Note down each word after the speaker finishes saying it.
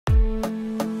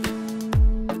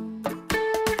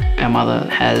Our mother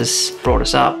has brought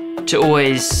us up to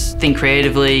always think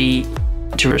creatively,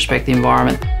 to respect the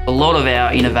environment. A lot of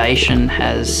our innovation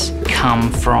has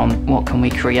come from what can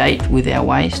we create with our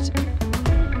waste.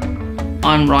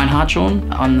 I'm Ryan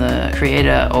Hartshorn. I'm the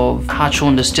creator of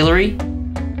Hartshorn Distillery.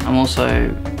 I'm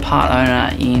also part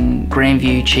owner in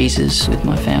Grandvewe cheeses with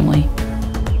my family.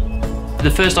 The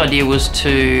first idea was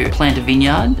to plant a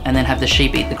vineyard and then have the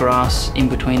sheep eat the grass in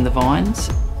between the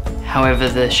vines. However,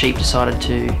 the sheep decided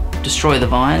to destroy the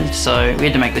vines, so we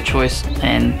had to make the choice,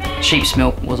 and sheep's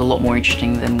milk was a lot more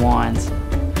interesting than wines.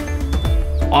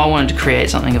 I wanted to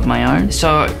create something of my own,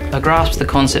 so I grasped the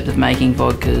concept of making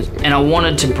vodkas, and I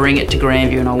wanted to bring it to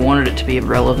Grandvewe, and I wanted it to be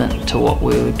relevant to what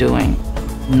we were doing.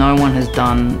 No one has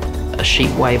done a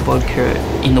Sheep Whey Vodka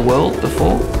in the world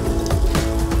before.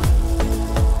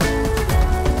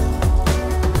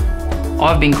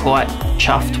 I've been quite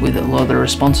chuffed with a lot of the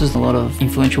responses, a lot of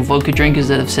influential vodka drinkers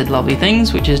that have said lovely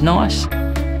things, which is nice.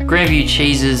 Grandvewe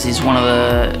Cheeses is one of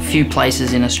the few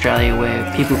places in Australia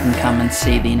where people can come and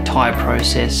see the entire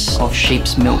process of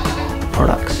sheep's milk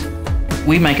products.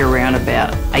 We make around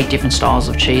about 8 different styles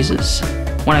of cheeses.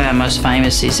 One of our most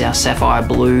famous is our Sapphire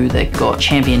Blue that got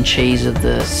champion cheese of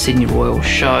the Sydney Royal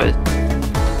Show.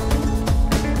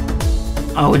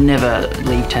 I would never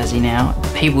leave Tassie now.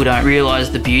 People don't realise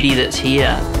the beauty that's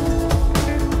here.